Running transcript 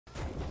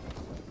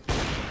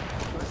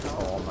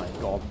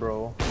god,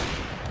 bro.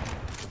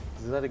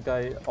 Is that a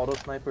guy auto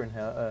sniper in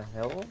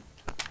hell?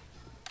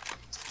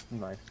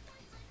 Nice.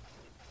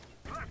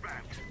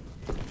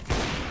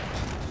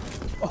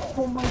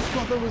 Oh my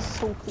god, that was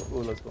so close. Oh,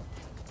 let's go.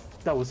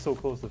 That was so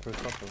close the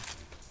first shot though.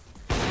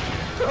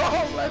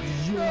 Oh,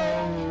 let's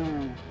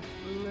go!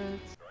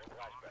 Let's.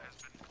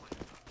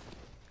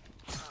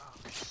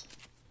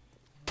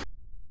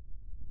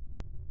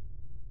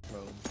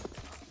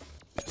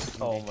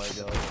 Oh my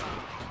god.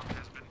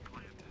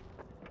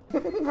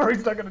 Bro,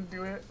 he's not gonna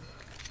do it.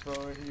 Bro,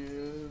 he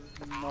is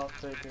not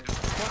taking.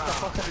 What the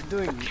fuck are you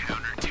doing?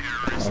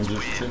 I'm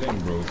just chilling,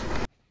 bro.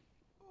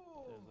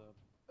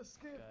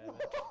 Escape.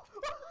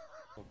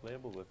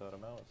 Playable without a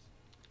mouse.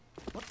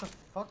 What the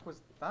fuck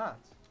was that?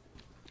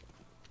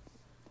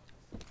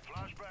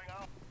 Flashbang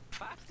out.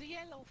 Faster,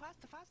 yellow,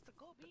 faster,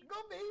 go B. Go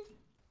B!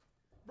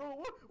 Bro,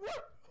 what?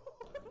 What?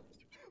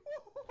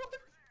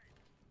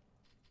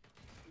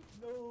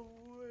 No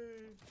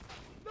way!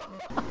 No.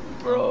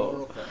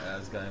 Bro! I'm an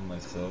ass guy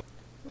myself.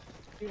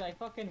 Dude, I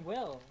fucking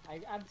will.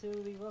 I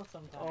absolutely will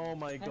sometimes. Oh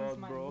my Depends god,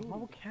 my bro. mood.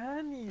 How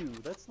can you?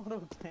 That's not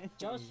okay.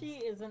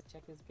 Joshi isn't.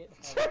 Check his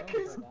GitHub. Check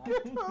Don't his do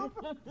that. GitHub!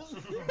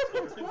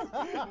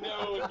 No,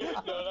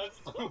 that's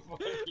so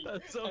funny.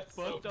 That's a That's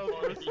fucked so up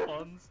funny.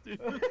 response,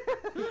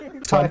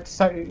 dude.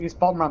 Sorry, he's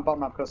bottom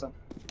ramp, closer.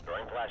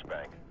 Throwing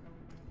flashbang.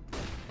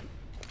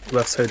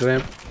 Left side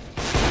ramp.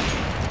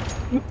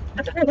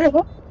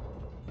 Diffusing.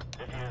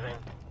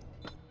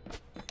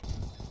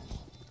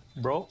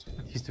 Bro,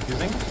 he's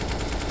defusing.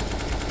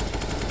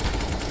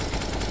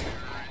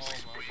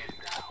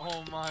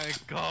 Oh my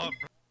god,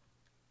 bro.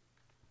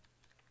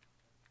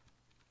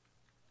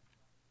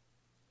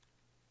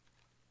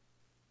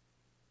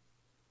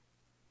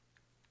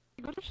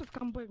 Говорю, сейчас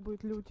камбэк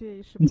будет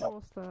лютейший,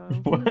 просто.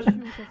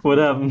 What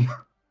happened?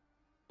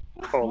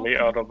 Only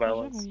out of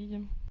balance.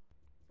 Увидим.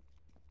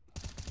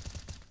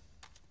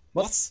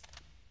 What?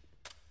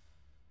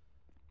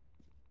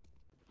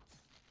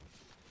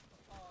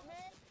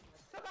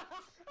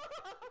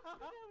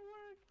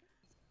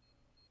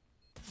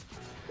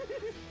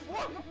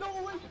 What? No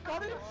way, you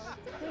got it?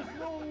 There's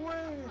no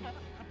way!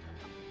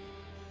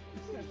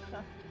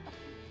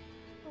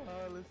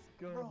 Let's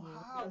go. Bro,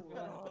 how?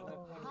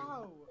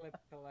 How? Clip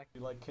collect.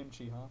 You like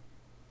kimchi, huh?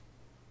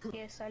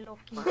 Yes, I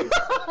love kimchi.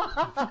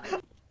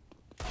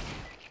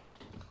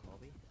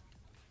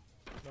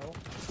 No?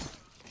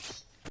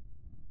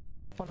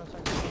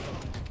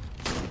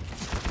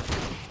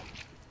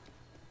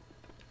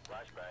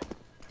 Flashbang.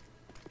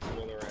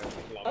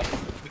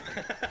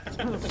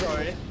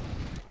 Sorry.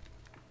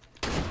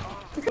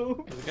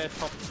 The guy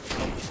top.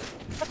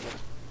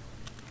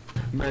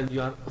 Man,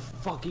 you are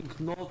fucking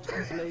not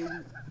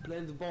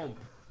playing the bomb.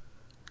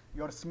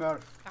 You're a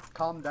smurf.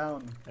 Calm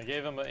down. I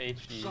gave him a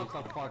HE. Shut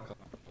the fuck up.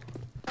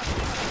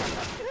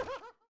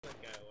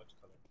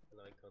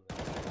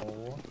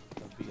 Oh,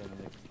 that'd be an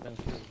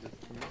extension of this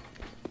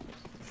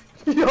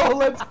too. Yo,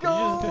 let's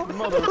go!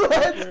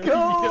 Let's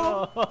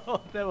go!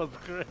 Yo, that was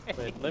great.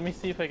 Wait, let me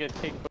see if I can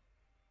take.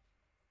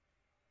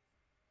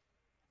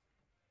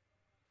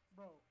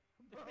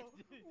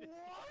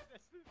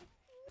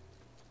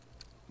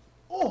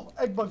 Oh,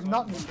 egg bug,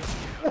 not me.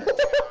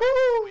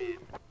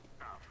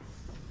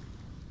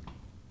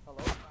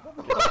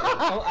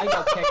 Oh, I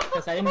got kicked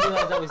because I didn't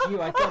realize that was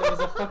you. I thought it was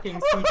a fucking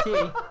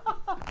CT.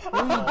 What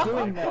are you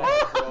doing there?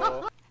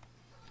 Bro.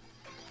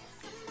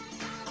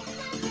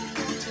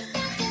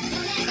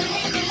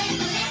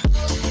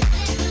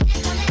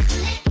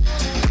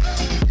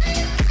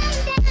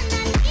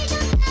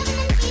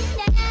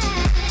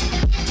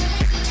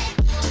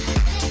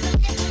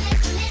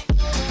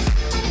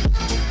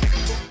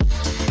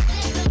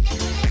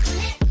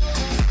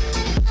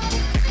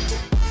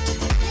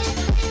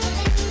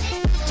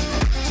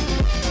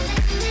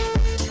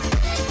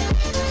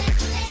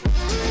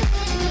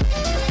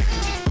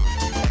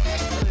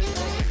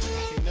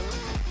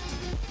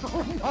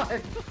 Oh my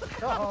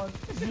god!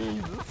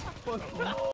 Jesus fucking